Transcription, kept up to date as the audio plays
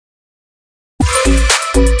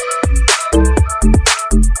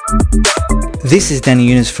This is Danny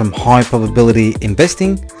Younis from High Probability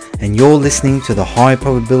Investing, and you're listening to the High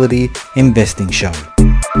Probability Investing Show.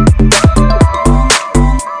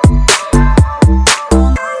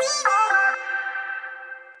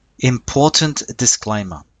 Important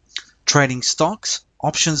disclaimer. Trading stocks,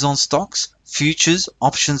 options on stocks, futures,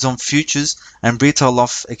 options on futures, and retail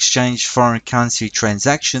off-exchange foreign currency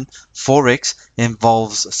transaction, Forex,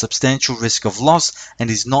 involves substantial risk of loss and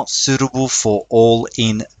is not suitable for all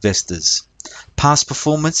investors. Past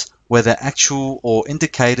performance, whether actual or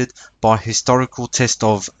indicated by historical test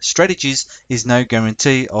of strategies, is no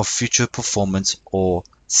guarantee of future performance or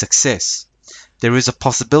success. There is a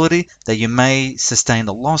possibility that you may sustain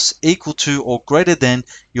a loss equal to or greater than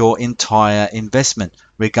your entire investment,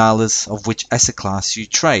 regardless of which asset class you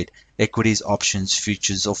trade, equities, options,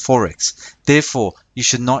 futures, or Forex. Therefore, you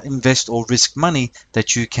should not invest or risk money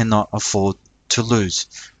that you cannot afford to lose.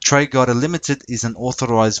 TradeGuide Limited is an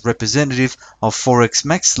authorized representative of Forex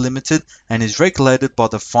Max Limited and is regulated by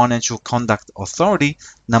the Financial Conduct Authority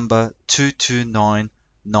number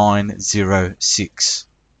 229906.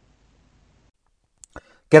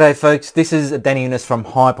 G'day folks, this is Danny Younis from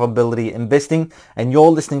High Probability Investing, and you're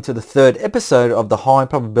listening to the third episode of the High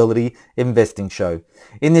Probability Investing Show.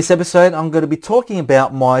 In this episode, I'm going to be talking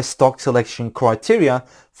about my stock selection criteria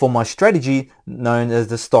for my strategy known as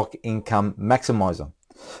the Stock Income Maximizer.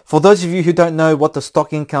 For those of you who don't know what the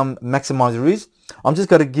Stock Income Maximizer is, I'm just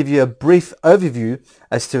going to give you a brief overview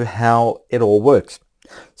as to how it all works.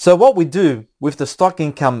 So what we do with the Stock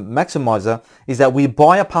Income Maximizer is that we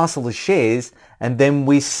buy a parcel of shares and then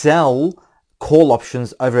we sell call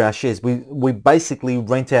options over our shares. We basically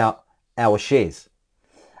rent out our shares.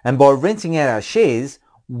 And by renting out our shares,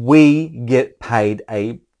 we get paid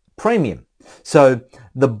a premium. So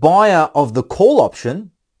the buyer of the call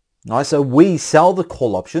option, right, so we sell the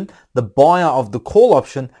call option, the buyer of the call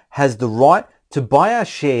option has the right to buy our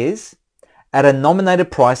shares at a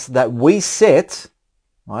nominated price that we set.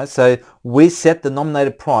 Right, so we set the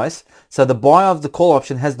nominated price. So the buyer of the call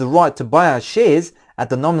option has the right to buy our shares at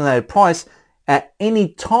the nominated price at any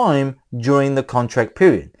time during the contract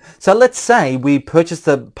period. So let's say we purchased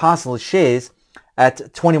a parcel of shares at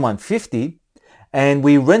 $21.50 and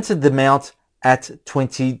we rented them out at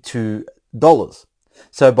 $22.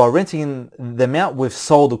 So by renting them out, we've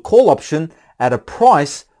sold a call option at a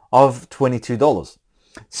price of $22.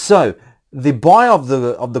 So the buyer of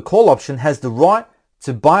the call option has the right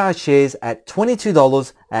to buy our shares at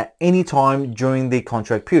 $22 at any time during the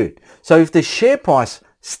contract period. So if the share price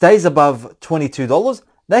stays above $22,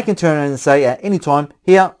 they can turn around and say at any time,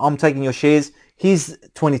 here, I'm taking your shares, here's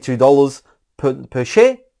 $22 per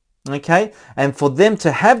share, okay? And for them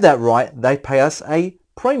to have that right, they pay us a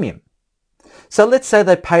premium. So let's say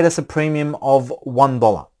they paid us a premium of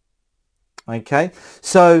 $1, okay?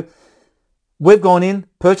 So we've gone in,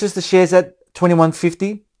 purchased the shares at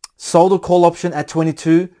 $21.50, sold a call option at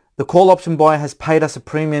 $22. The call option buyer has paid us a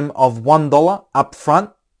premium of $1 up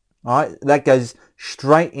front. All right, that goes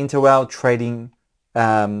straight into our trading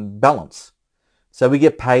balance. So we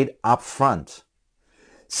get paid up front.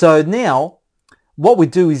 So now what we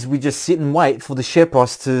do is we just sit and wait for the share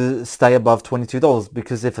price to stay above $22,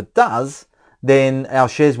 because if it does, then our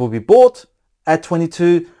shares will be bought at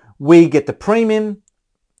 $22. We get the premium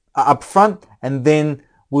up front, and then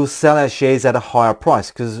we'll sell our shares at a higher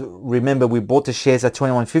price, because remember, we bought the shares at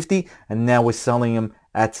 $21.50 and now we're selling them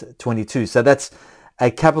at $22. So that's a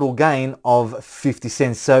capital gain of 50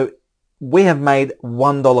 cents. So we have made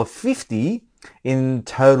 $1.50 in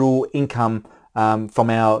total income from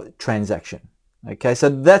our transaction. Okay, so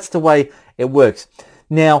that's the way it works.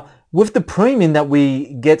 Now, with the premium that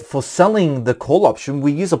we get for selling the call option,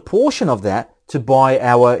 we use a portion of that to buy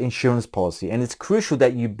our insurance policy. And it's crucial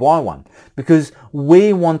that you buy one, because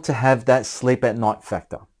we want to have that sleep at night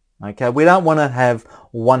factor. Okay, we don't want to have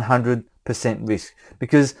 100% risk,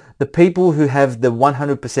 because the people who have the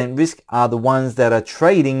 100% risk are the ones that are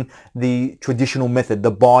trading the traditional method,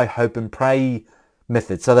 the buy, hope and pray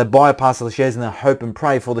method. So they buy a parcel of shares and they hope and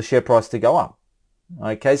pray for the share price to go up.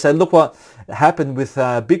 Okay, so look what happened with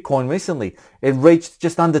Bitcoin recently. It reached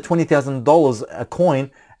just under $20,000 a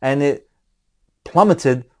coin, and it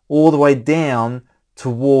plummeted all the way down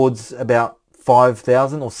towards about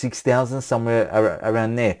 5,000 or 6,000, somewhere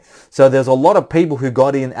around there. So there's a lot of people who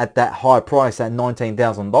got in at that high price at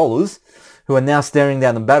 $19,000 who are now staring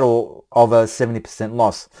down the barrel of a 70%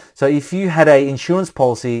 loss. So if you had an insurance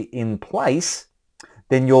policy in place,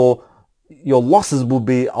 then your losses will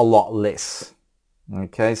be a lot less.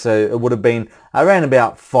 Okay, so it would have been around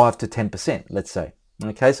about 5 to 10%, let's say.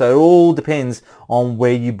 Okay, so it all depends on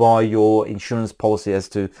where you buy your insurance policy as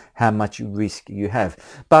to how much risk you have.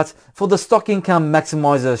 But for the stock income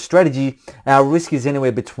maximizer strategy, our risk is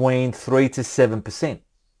anywhere between 3 to 7%.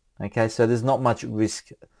 Okay, so there's not much risk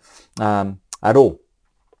at all.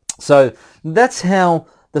 So that's how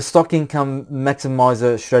the stock income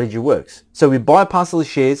maximizer strategy works. So we buy a parcel of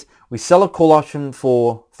shares, we sell a call option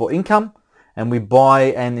for income, and we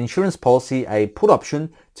buy an insurance policy, a put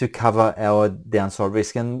option, to cover our downside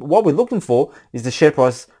risk. And what we're looking for is the share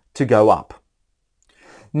price to go up.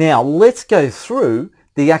 Now let's go through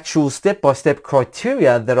the actual step-by-step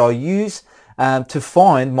criteria that I use to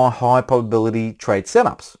find my high probability trade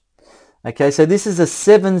setups. Okay, so this is a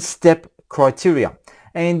 7-step criteria,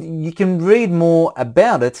 and you can read more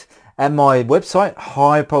about it at my website,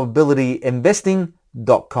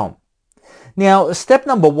 highprobabilityinvesting.com. Now, step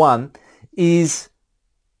number 1 is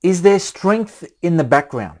there strength in the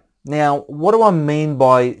background? Now, what do I mean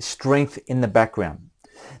by strength in the background?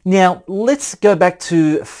 Now, let's go back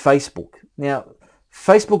to Facebook. Now,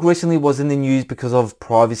 Facebook recently was in the news because of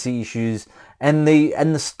privacy issues, and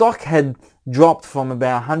the stock had dropped from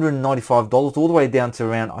about $195 all the way down to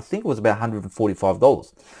around, I think it was about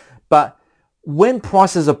 $145. But when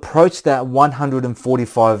prices approached that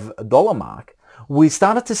 $145 mark, we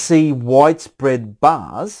started to see widespread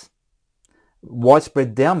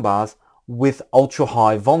down bars with ultra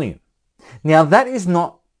high volume. Now that is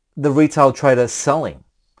not the retail trader selling.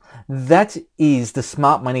 That is the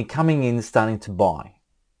smart money coming in starting to buy.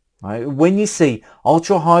 Right? When you see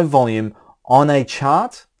ultra high volume on a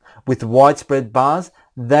chart with widespread bars,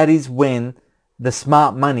 that is when the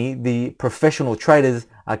smart money, the professional traders,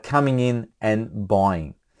 are coming in and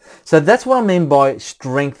buying. So that's what I mean by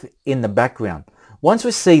strength in the background. Once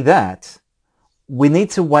we see that, we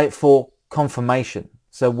need to wait for confirmation.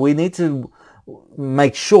 So we need to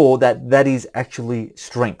make sure that that is actually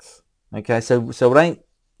strength. Okay, so we don't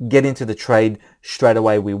get into the trade straight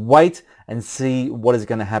away. We wait and see what is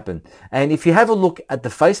going to happen. And if you have a look at the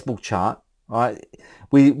Facebook chart, right,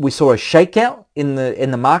 we saw a shakeout in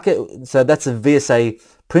the market. So that's a VSA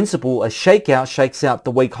principle. A shakeout shakes out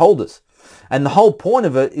the weak holders, and the whole point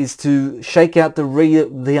of it is to shake out the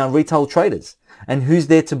retail traders. And who's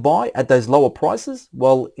there to buy at those lower prices?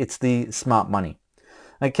 Well, it's the smart money.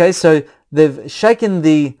 Okay, so they've shaken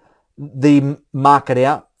the market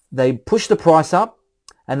out. They push the price up,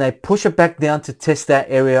 and they push it back down to test that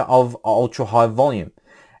area of ultra high volume.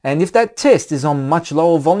 And if that test is on much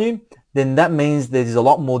lower volume, then that means there's a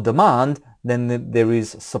lot more demand than there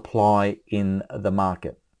is supply in the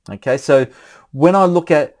market. Okay, so when I look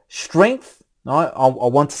at strength, I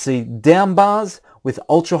want to see down bars with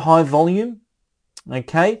ultra high volume.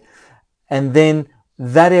 Okay, and then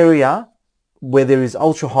that area where there is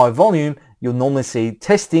ultra high volume, you'll normally see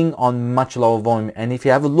testing on much lower volume. And if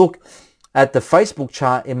you have a look at the Facebook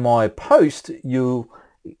chart in my post, you'll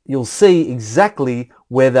see exactly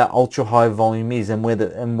where that ultra high volume is and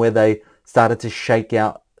where they started to shake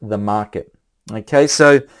out the market. Okay,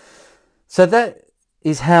 so that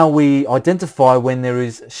is how we identify when there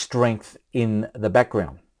is strength in the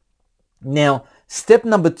background. Now, step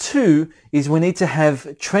number 2 is we need to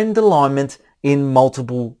have trend alignment in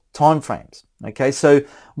multiple time frames. Okay, so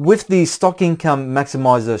with the stock income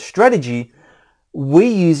maximizer strategy, we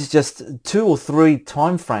use just 2 or 3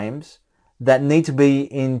 time frames that need to be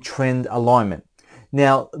in trend alignment.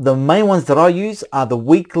 Now, the main ones that I use are the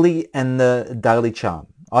weekly and the daily chart.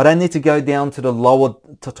 I don't need to go down to the lower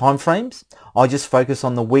time frames. I just focus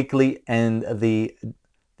on the weekly and the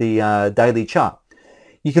daily chart.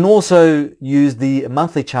 You can also use the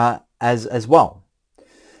monthly chart as well.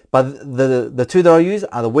 But the 2 that I use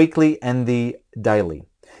are the weekly and the daily.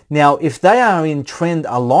 Now, if they are in trend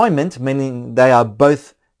alignment, meaning they are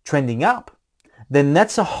both trending up, then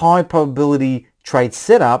that's a high probability trade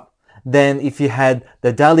setup than if you had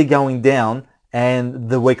the daily going down and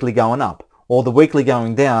the weekly going up, or the weekly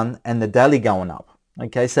going down and the daily going up.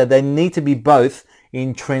 Okay, so they need to be both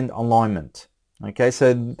in trend alignment. Okay,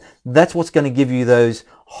 so that's what's going to give you those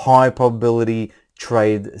high probability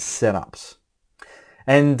trade setups.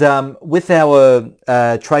 And with our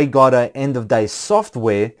Trade Guider end of day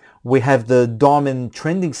software, we have the diamond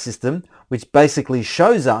trending system, which basically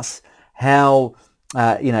shows us how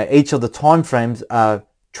each of the time frames are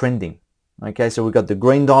trending. Okay, so we've got the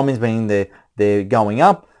green diamonds meaning they're going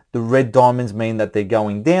up, the red diamonds mean that they're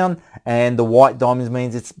going down, and the white diamonds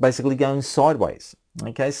means it's basically going sideways.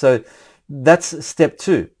 Okay, so that's step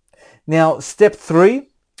 2. Now, step 3,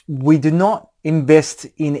 we do not invest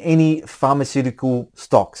in any pharmaceutical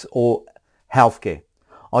stocks or healthcare.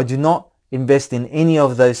 I do not invest in any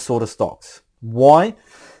of those sort of stocks. Why?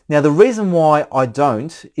 Now, the reason why I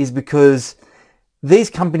don't is because these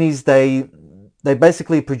companies, they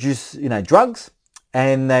basically produce, drugs,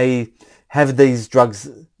 and they have these drugs,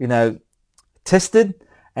 tested,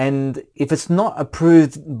 and if it's not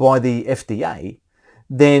approved by the FDA,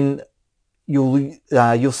 then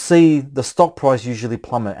you'll see the stock price usually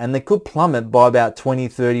plummet, and they could plummet by about 20,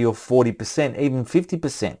 30 or 40%, even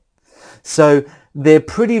 50%. So they're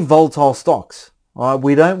pretty volatile stocks. All right?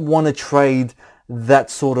 We don't want to trade that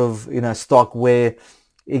sort of stock where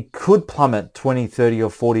it could plummet 20, 30 or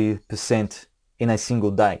 40% in a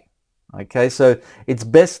single day. Okay, so it's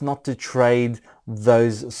best not to trade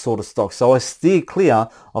those sort of stocks. So I steer clear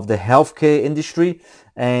of the healthcare industry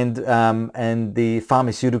and the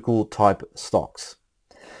pharmaceutical type stocks.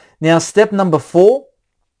 Now, step number 4,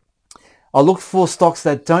 I look for stocks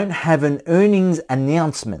that don't have an earnings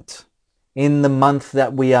announcement in the month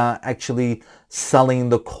that we are actually selling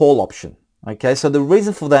the call option. Okay, so the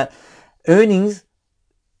reason for that, earnings,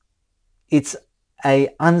 it's a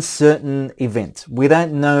uncertain event. We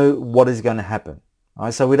don't know what is going to happen. All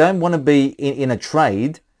right, so we don't want to be in a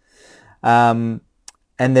trade and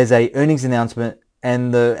there's a earnings announcement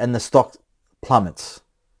and the stock plummets.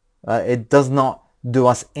 It does not do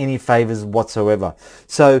us any favors whatsoever.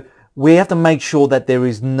 So we have to make sure that there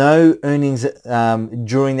is no earnings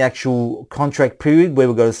during the actual contract period where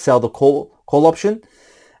we're going to sell the call option.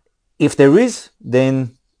 If there is,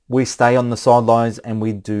 then we stay on the sidelines and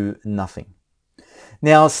we do nothing.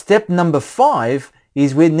 Now, step number 5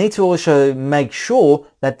 is we need to also make sure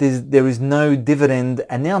that there is no dividend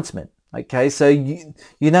announcement. Okay, so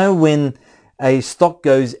when a stock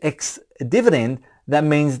goes ex-dividend, that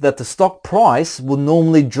means that the stock price will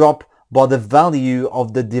normally drop by the value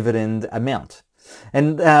of the dividend amount.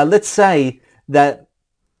 And let's say that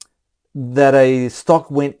a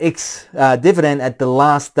stock went ex-dividend at the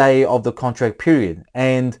last day of the contract period,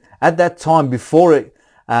 and at that time, before it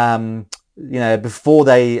before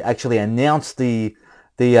they actually announced the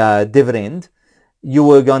dividend, you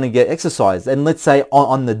were going to get exercised. And let's say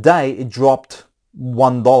on the day it dropped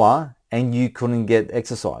 $1 and you couldn't get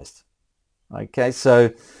exercised. Okay,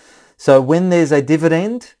 so when there's a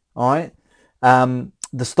dividend, all right,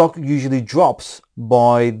 the stock usually drops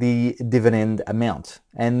by the dividend amount,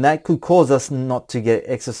 and that could cause us not to get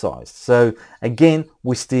exercised. So again,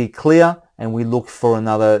 we steer clear and we look for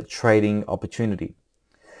another trading opportunity.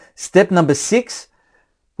 Step number 6,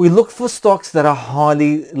 we look for stocks that are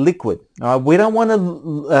highly liquid. We don't want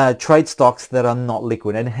to trade stocks that are not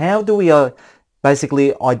liquid. And how do we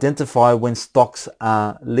basically identify when stocks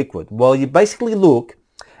are liquid? Well, you basically look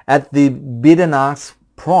at the bid and ask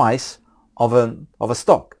price of a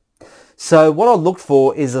stock. So what I look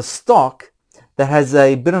for is a stock that has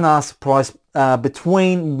a bid and ask price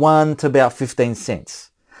between 1 to about 15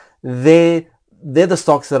 cents. They're the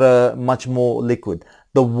stocks that are much more liquid.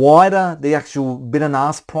 The wider the actual bid and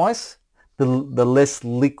ask price, the less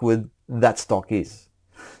liquid that stock is.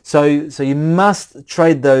 So you must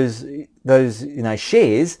trade those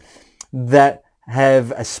shares that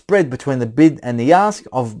have a spread between the bid and the ask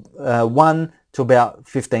of 1 to about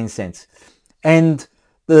 15 cents. And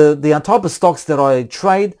the type of stocks that I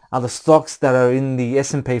trade are the stocks that are in the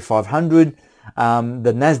S&P 500,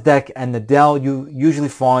 the NASDAQ and the Dow. You usually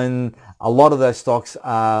find a lot of those stocks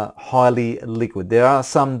are highly liquid. There are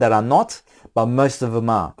some that are not, but most of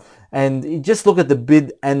them are. And you just look at the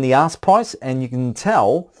bid and the ask price, and you can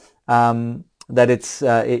tell that it's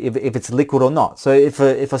if it's liquid or not. So if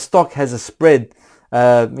a stock has a spread,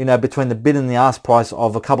 between the bid and the ask price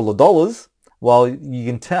of a couple of dollars, well, you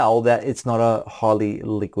can tell that it's not a highly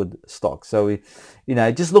liquid stock. So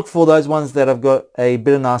just look for those ones that have got a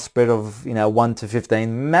bid and ask spread of 1 to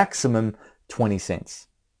 15, maximum 20 cents.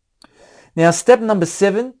 Now, step number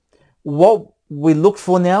 7, what we look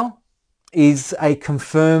for now is a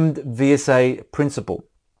confirmed VSA principle.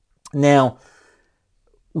 Now,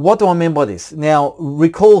 what do I mean by this? Now,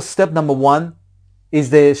 recall step number 1 is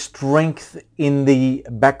there strength in the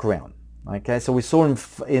background. Okay, so we saw in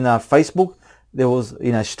Facebook there was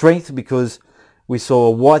strength because we saw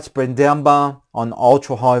a widespread down bar on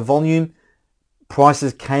ultra high volume.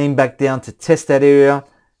 Prices came back down to test that area.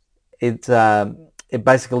 It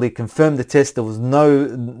basically confirmed the test. There was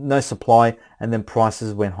no supply, and then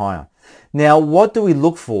prices went higher. Now, what do we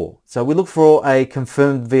look for? So we look for a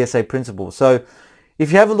confirmed VSA principle. So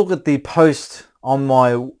if you have a look at the post on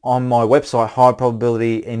my website,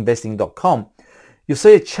 highprobabilityinvesting.com, you'll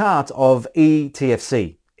see a chart of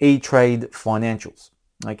ETFC, E-Trade Financials.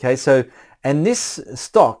 Okay, so and this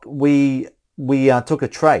stock we took a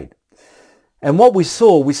trade, and what we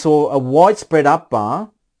saw a widespread up bar.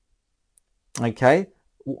 Okay,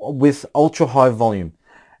 with ultra high volume,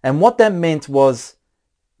 And what that meant was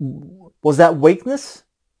that weakness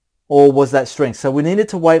or was that strength? So we needed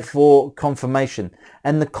to wait for confirmation.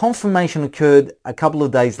 And the confirmation occurred a couple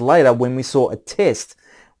of days later when we saw a test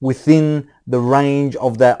within the range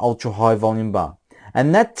of that ultra high volume bar.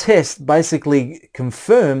 And that test basically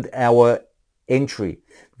confirmed our entry,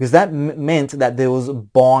 because that meant that there was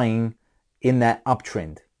buying in that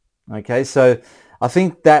uptrend. Okay, so I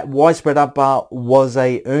think that widespread up bar was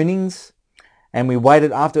a earnings, and we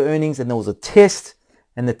waited after earnings, and there was a test,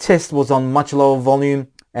 and the test was on much lower volume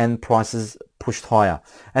and prices pushed higher.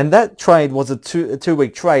 And that trade was a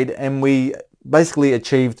two-week trade, and we basically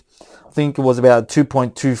achieved, I think it was about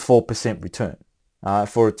 2.24% return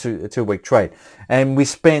for a two-week trade. And we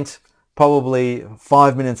spent probably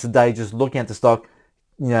 5 minutes a day just looking at the stock,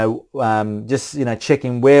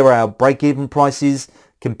 checking where our break-even price is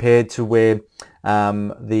compared to where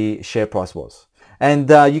the share price was. And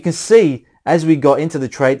you can see as we got into the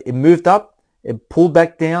trade, it moved up, it pulled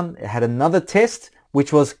back down, it had another test,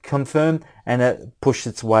 which was confirmed, and it pushed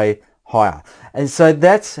its way higher. And so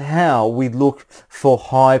that's how we look for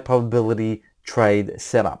high probability trade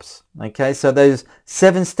setups. Okay, so those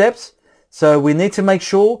 7 steps. So we need to make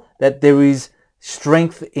sure that there is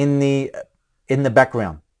strength in the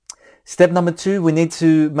background. Step number 2, we need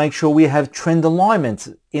to make sure we have trend alignment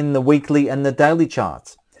in the weekly and the daily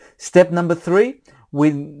charts. Step number 3,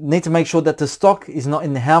 we need to make sure that the stock is not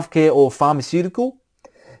in the healthcare or pharmaceutical.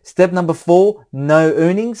 Step number 4, no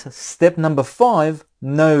earnings. Step number 5,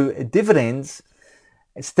 no dividends.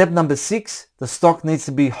 Step number 6, the stock needs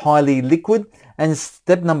to be highly liquid. And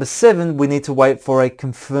step number 7, we need to wait for a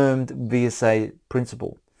confirmed VSA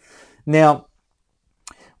principle. Now,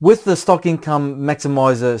 with the stock income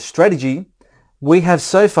maximizer strategy, we have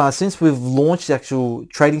so far, since we've launched the actual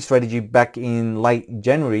trading strategy back in late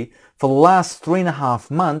January, for the last 3.5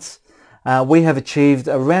 months, we have achieved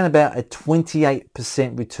around about a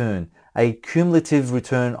 28% return, a cumulative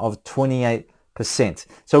return of 28%.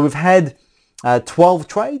 So we've had 12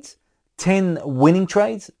 trades, 10 winning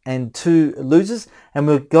trades and 2 losers, and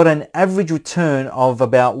we've got an average return of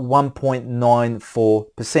about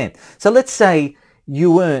 1.94%. So let's say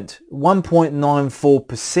you earned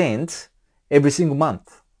 1.94% every single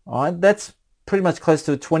month. All right, that's pretty much close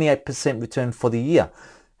to a 28% return for the year.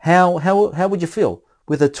 How would you feel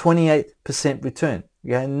with a 28% return?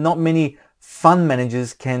 Yeah, not many fund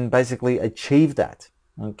managers can basically achieve that.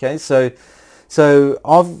 Okay, so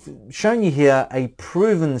I've shown you here a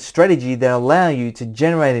proven strategy that allows you to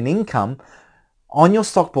generate an income on your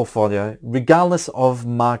stock portfolio regardless of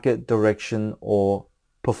market direction or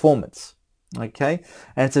performance. Okay,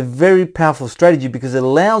 and it's a very powerful strategy because it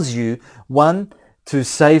allows you, one, to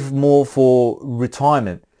save more for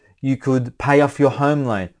retirement. You could pay off your home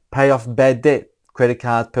loan, pay off bad debt, credit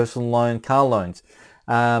cards, personal loan, car loans,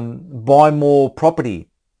 buy more property.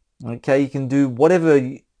 Okay, you can do whatever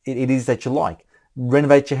it is that you like.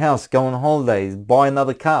 Renovate your house, go on holidays, buy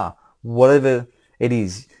another car, whatever it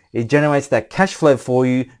is. It generates that cash flow for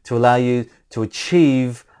you to allow you to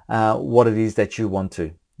achieve what it is that you want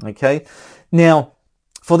to. Okay, now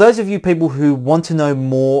for those of you people who want to know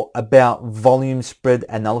more about volume spread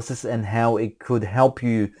analysis and how it could help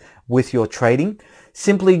you with your trading,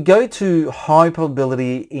 simply go to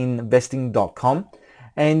highprobabilityinvesting.com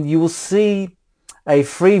and you will see a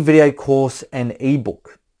free video course and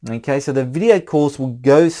ebook. Okay, so the video course will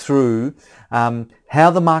go through how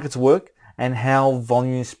the markets work and how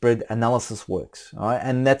volume spread analysis works. All right?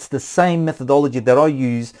 And that's the same methodology that I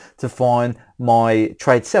use to find my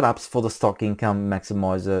trade setups for the stock income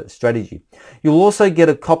maximizer strategy. You'll also get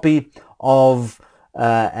a copy of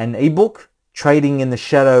an ebook, Trading in the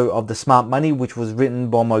Shadow of the Smart Money, which was written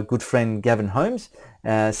by my good friend Gavin Holmes,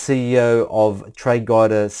 CEO of Trade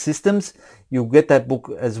Guider Systems. You'll get that book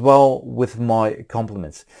as well with my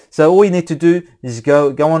compliments. So all you need to do is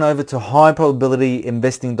go on over to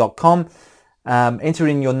highprobabilityinvesting.com, enter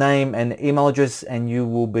in your name and email address, and you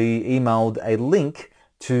will be emailed a link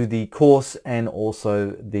to the course and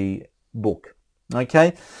also the book.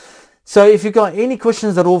 Okay, so if you've got any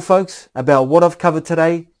questions at all, folks, about what I've covered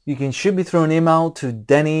today, you can shoot me through an email to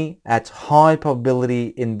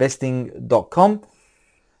danny@highprobabilityinvesting.com.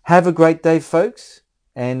 Have a great day, folks,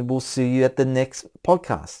 and we'll see you at the next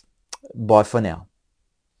podcast. Bye for now.